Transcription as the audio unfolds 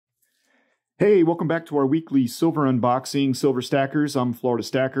Hey, welcome back to our weekly silver unboxing, Silver Stackers. I'm Florida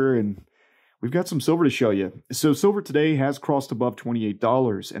Stacker, and we've got some silver to show you. So silver today has crossed above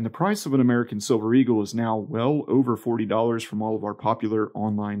 $28, and the price of an American Silver Eagle is now well over $40 from all of our popular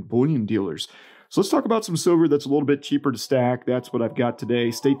online bullion dealers. So let's talk about some silver that's a little bit cheaper to stack. That's what I've got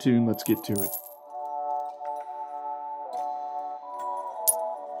today. Stay tuned. Let's get to it.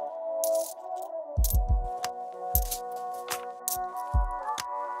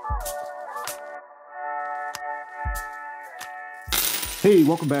 Hey,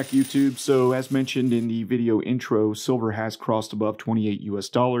 welcome back YouTube. So as mentioned in the video intro, silver has crossed above 28 US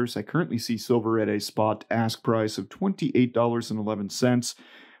dollars. I currently see silver at a spot ask price of $28.11.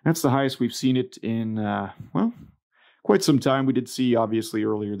 That's the highest we've seen it in, well, quite some time. We did see, obviously,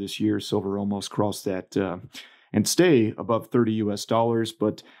 earlier this year, silver almost crossed that and stay above 30 US dollars.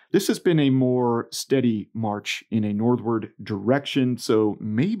 But this has been a more steady march in a northward direction. So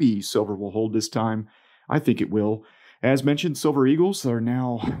maybe silver will hold this time. I think it will. As mentioned, Silver Eagles are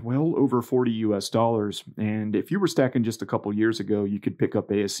now well over 40 US dollars. And if you were stacking just a couple years ago, you could pick up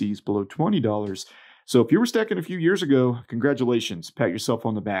ASCs below $20. So if you were stacking a few years ago, congratulations, pat yourself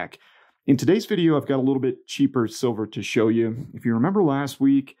on the back. In today's video, I've got a little bit cheaper silver to show you. If you remember last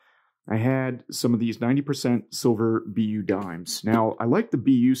week, I had some of these 90% silver BU dimes. Now, I like the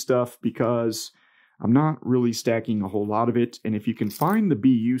BU stuff because I'm not really stacking a whole lot of it. And if you can find the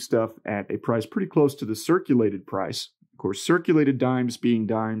BU stuff at a price pretty close to the circulated price, of course, circulated dimes being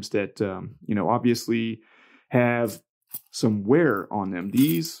dimes that, obviously have some wear on them.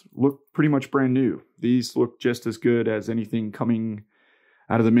 These look pretty much brand new. These look just as good as anything coming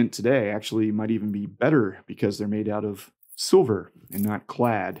out of the mint today. Actually, might even be better because they're made out of silver and not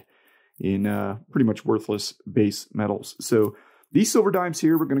clad in pretty much worthless base metals. So these silver dimes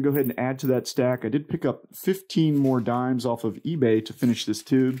here, we're going to go ahead and add to that stack. I did pick up 15 more dimes off of eBay to finish this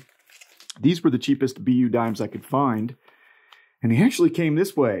tube. These were the cheapest BU dimes I could find. And they actually came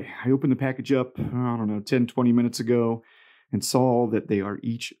this way. I opened the package up, I don't know, 10, 20 minutes ago and saw that they are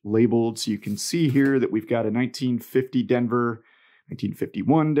each labeled. So you can see here that we've got a 1950 Denver,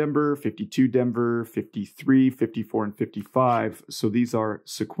 1951 Denver, 52 Denver, 53, 54, and 55. So these are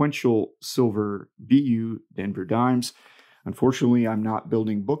sequential silver BU Denver dimes. Unfortunately, I'm not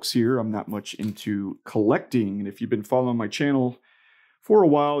building books here. I'm not much into collecting. And if you've been following my channel for a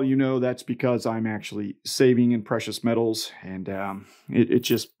while, you know that's because I'm actually saving in precious metals. And it's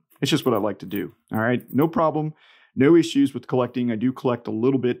just what I like to do. All right, no problem. No issues with collecting. I do collect a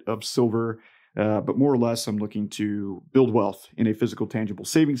little bit of silver, but more or less I'm looking to build wealth in a physical, tangible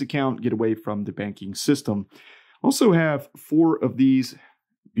savings account, get away from the banking system. Also have 4 of these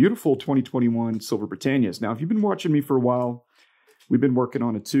beautiful 2021 Silver Britannias. Now, if you've been watching me for a while, we've been working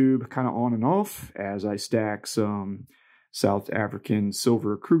on a tube kind of on and off as I stack some South African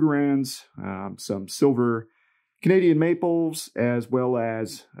silver Krugerrands, some silver Canadian maples, as well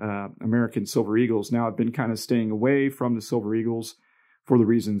as American Silver Eagles. Now, I've been kind of staying away from the Silver Eagles for the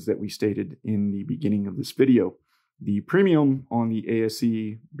reasons that we stated in the beginning of this video. The premium on the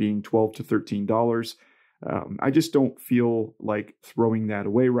ASE being $12 to $13. I just don't feel like throwing that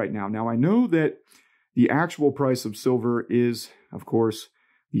away right now. Now, I know that the actual price of silver is, of course,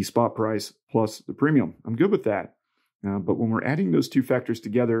 the spot price plus the premium. I'm good with that. But when we're adding those two factors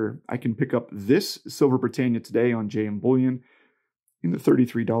together, I can pick up this Silver Britannia today on JM Bullion in the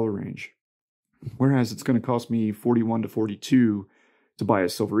 $33 range. Whereas it's going to cost me $41 to $42 to buy a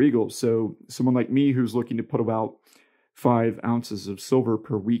Silver Eagle. So someone like me who's looking to put about 5 ounces of silver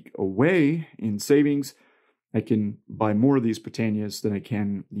per week away in savings, I can buy more of these Britannias than I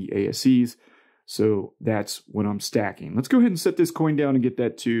can the ASCs. So that's what I'm stacking. Let's go ahead and set this coin down and get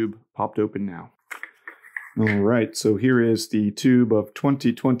that tube popped open now. All right, so here is the tube of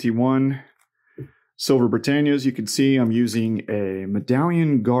 2021 Silver Britannias. You can see I'm using a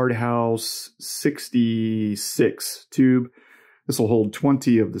Medallion Guardhouse 66 tube. This will hold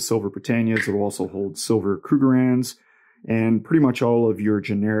 20 of the Silver Britannias. It will also hold silver Krugerrands and pretty much all of your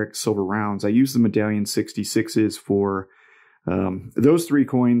generic silver rounds. I use the Medallion 66s for those 3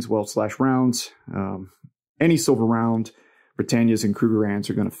 coins, well, / rounds. Any silver round, Britannias and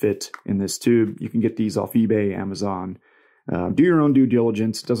Krugerrands are going to fit in this tube. You can get these off eBay, Amazon. Do your own due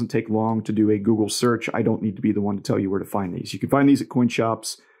diligence. It doesn't take long to do a Google search. I don't need to be the one to tell you where to find these. You can find these at coin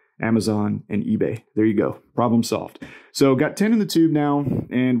shops, Amazon, and eBay. There you go. Problem solved. So got 10 in the tube now,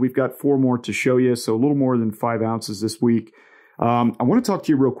 and we've got 4 more to show you. So a little more than 5 ounces this week. I want to talk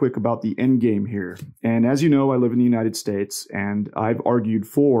to you real quick about the end game here. And as you know, I live in the United States, and I've argued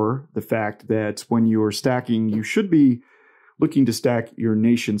for the fact that when you're stacking, you should be looking to stack your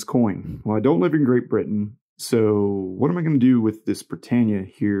nation's coin. Well, I don't live in Great Britain, So what am I going to do with this Britannia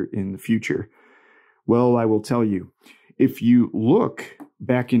here in the future? Well, I will tell you. If you look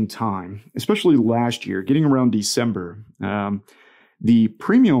back in time, especially last year, getting around December, the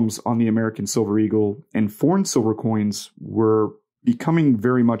premiums on the American Silver Eagle and foreign silver coins were becoming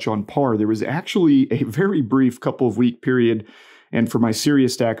very much on par. There was actually a very brief couple of week period, and for my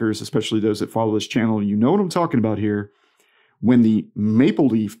serious stackers, especially those that follow this channel, you know what I'm talking about here, when the maple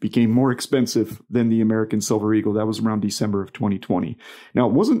leaf became more expensive than the American Silver Eagle. That was around December of 2020. Now,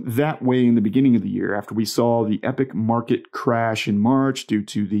 it wasn't that way in the beginning of the year after we saw the epic market crash in March due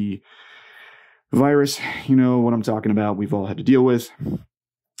to the virus. You know what I'm talking about. We've all had to deal with.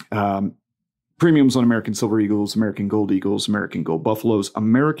 Premiums on American Silver Eagles, American Gold Eagles, American Gold Buffaloes,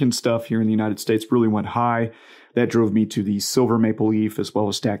 American stuff here in the United States really went high. That drove me to the silver maple leaf as well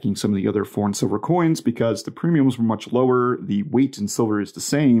as stacking some of the other foreign silver coins because the premiums were much lower. The weight in silver is the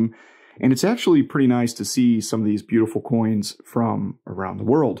same. And it's actually pretty nice to see some of these beautiful coins from around the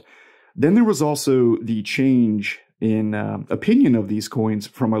world. Then there was also the change in opinion of these coins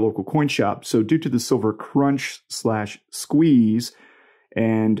from my local coin shop. So due to the silver crunch / squeeze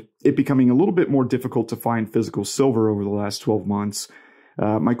and it becoming a little bit more difficult to find physical silver over the last 12 months,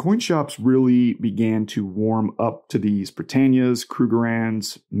 my coin shops really began to warm up to these Britannias,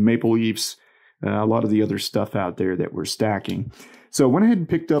 Krugerrands, Maple Leafs, a lot of the other stuff out there that we're stacking. So I went ahead and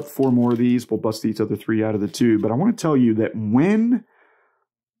picked up 4 more of these. We'll bust these other 3 out of the tube. But I want to tell you that when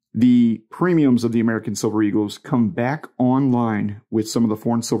the premiums of the American Silver Eagles come back online with some of the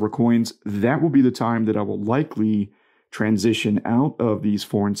foreign silver coins, that will be the time that I will likely transition out of these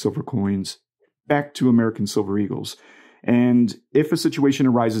foreign silver coins back to American Silver Eagles. And if a situation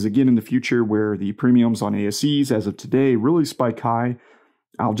arises again in the future where the premiums on ASEs as of today really spike high,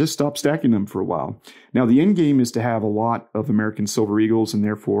 I'll just stop stacking them for a while. Now, the end game is to have a lot of American Silver Eagles, and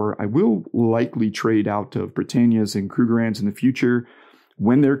therefore I will likely trade out of Britannias and Krugerrands in the future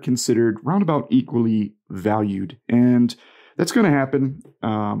when they're considered roundabout equally valued. And that's going to happen.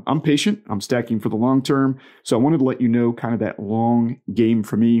 I'm patient. I'm stacking for the long term. So I wanted to let you know kind of that long game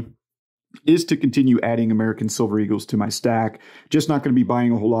for me is to continue adding American Silver Eagles to my stack. Just not going to be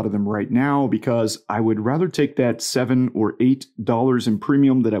buying a whole lot of them right now because I would rather take that $7 or $8 in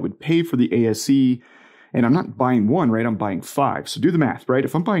premium that I would pay for the ASE. And I'm not buying one, right? I'm buying 5. So do the math, right?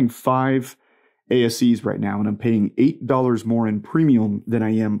 If I'm buying 5 ASEs right now and I'm paying $8 more in premium than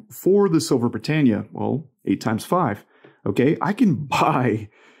I am for the Silver Britannia, well, 8 times 5. Okay, I can buy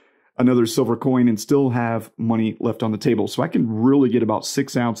another silver coin and still have money left on the table. So I can really get about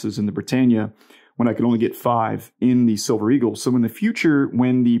 6 ounces in the Britannia when I can only get 5 in the Silver Eagle. So in the future,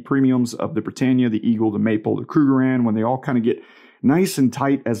 when the premiums of the Britannia, the Eagle, the Maple, the Krugerrand, when they all kind of get nice and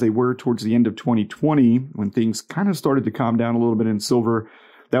tight as they were towards the end of 2020, when things kind of started to calm down a little bit in silver,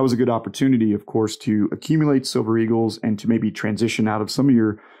 that was a good opportunity, of course, to accumulate Silver Eagles and to maybe transition out of some of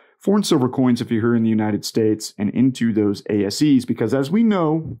your foreign silver coins if you're here in the United States and into those ASEs, because as we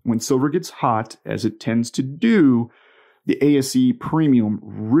know, when silver gets hot, as it tends to do, the ASE premium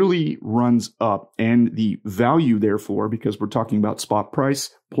really runs up, and the value, therefore, because we're talking about spot price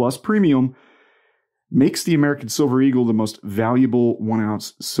plus premium, makes the American Silver Eagle the most valuable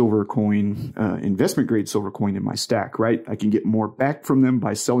 1-ounce silver coin, investment grade silver coin in my stack, right? I can get more back from them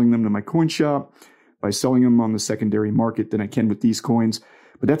by selling them to my coin shop, by selling them on the secondary market than I can with these coins.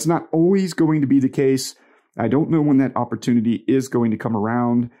 But that's not always going to be the case. I don't know when that opportunity is going to come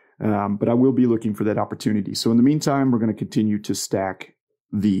around, but I will be looking for that opportunity. So in the meantime, we're going to continue to stack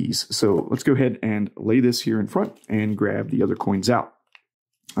these. So let's go ahead and lay this here in front and grab the other coins out.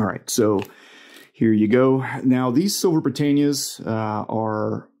 All right, so here you go. Now, these Silver Britannias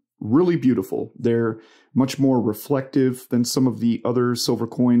are really beautiful. They're much more reflective than some of the other silver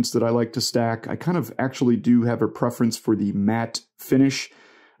coins that I like to stack. I kind of actually do have a preference for the matte finish.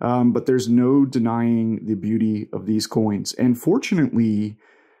 But there's no denying the beauty of these coins. And fortunately,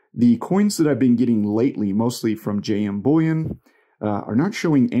 the coins that I've been getting lately, mostly from JM Bullion, are not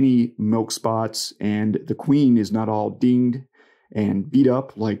showing any milk spots, and the queen is not all dinged and beat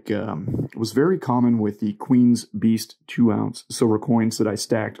up like was very common with the Queen's Beast 2-ounce silver coins that I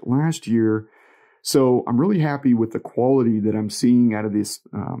stacked last year. So I'm really happy with the quality that I'm seeing out of this,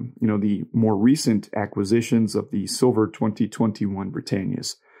 the more recent acquisitions of the Silver 2021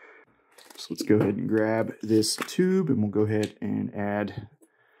 Britannias. So let's go ahead and grab this tube, and we'll go ahead and add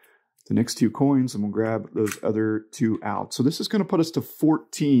the next 2 coins, and we'll grab those other 2 out. So this is going to put us to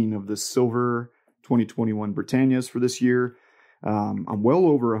 14 of the Silver 2021 Britannias for this year. I'm well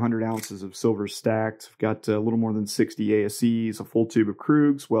over 100 ounces of silver stacked. I've got a little more than 60 ASEs, a full tube of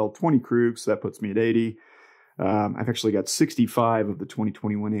Krugs, well, 20 Krugs, so that puts me at 80. I've actually got 65 of the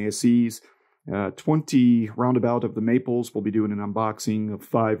 2021 ASEs. 20 roundabout of the maples. We'll be doing an unboxing of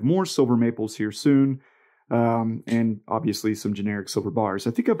 5 more silver maples here soon. And obviously some generic silver bars.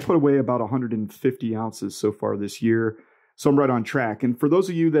 I think I've put away about 150 ounces so far this year. So I'm right on track. And for those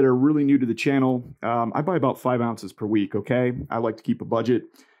of you that are really new to the channel, I buy about 5 ounces per week, okay? I like to keep a budget.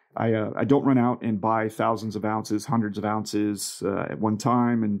 I don't run out and buy thousands of ounces, hundreds of ounces at one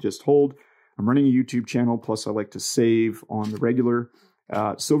time and just hold. I'm running a YouTube channel, plus I like to save on the regular.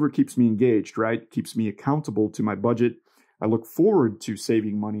 Silver keeps me engaged, right? Keeps me accountable to my budget. I look forward to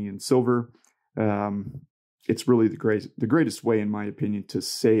saving money in silver. It's really the greatest way, in my opinion, to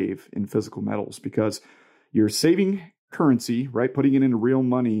save in physical metals, because you're saving currency, right? Putting it into real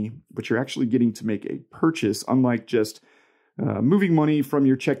money, but you're actually getting to make a purchase, unlike just moving money from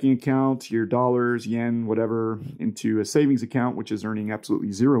your checking account, your dollars, yen, whatever, into a savings account, which is earning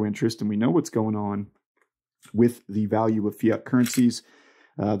absolutely zero interest. And we know what's going on with the value of fiat currencies.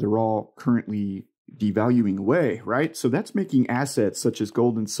 They're all currently devaluing away, right? So that's making assets such as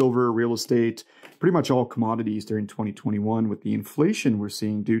gold and silver, real estate, pretty much all commodities during 2021 with the inflation we're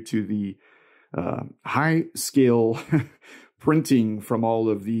seeing due to the high scale printing from all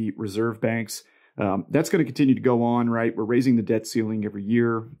of the reserve banks. That's going to continue to go on, right? We're raising the debt ceiling every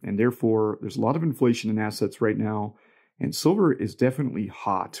year, and therefore there's a lot of inflation in assets right now. And silver is definitely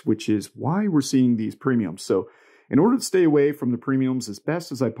hot, which is why we're seeing these premiums. So in order to stay away from the premiums as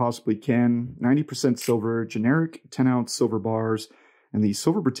best as I possibly can, 90% silver, generic 10-ounce silver bars, and these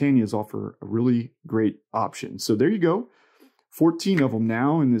Silver Britannias offer a really great option. So there you go. 14 of them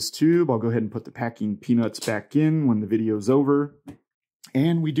now in this tube. I'll go ahead and put the packing peanuts back in when the video's over.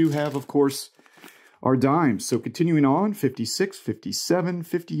 And we do have, of course, our dimes. So continuing on, 56, 57,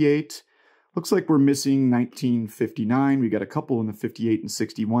 58. Looks like we're missing 1959. We got a couple in the 58 and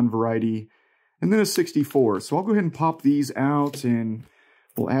 61 variety, and then a 64. So I'll go ahead and pop these out, and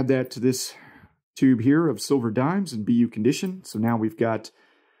we'll add that to this tube here of silver dimes in BU condition. So now we've got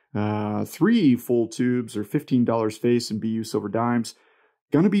 3 full tubes or $15 face in BU silver dimes.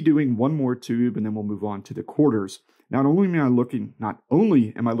 Going to be doing one more tube, and then we'll move on to the quarters. Not only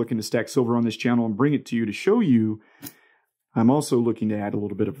am I looking to stack silver on this channel and bring it to you to show you, I'm also looking to add a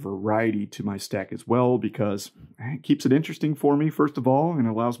little bit of variety to my stack as well, because it keeps it interesting for me, first of all, and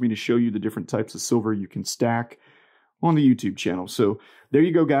allows me to show you the different types of silver you can stack on the YouTube channel. So there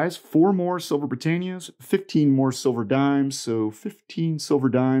you go, guys. 4 more Silver Britannias, 15 more silver dimes. So 15 silver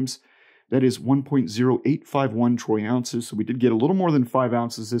dimes. That is 1.0851 troy ounces. So we did get a little more than 5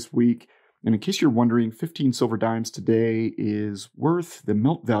 ounces this week. And in case you're wondering, 15 silver dimes today is worth the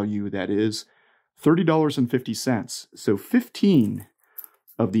melt value, that is $30.50. So 15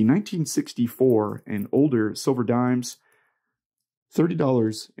 of the 1964 and older silver dimes,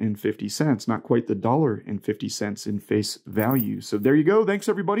 $30.50, not quite the $1.50 in face value. So there you go. Thanks,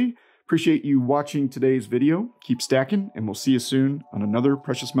 everybody. Appreciate you watching today's video. Keep stacking, and we'll see you soon on another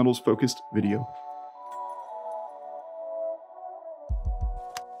precious metals focused video.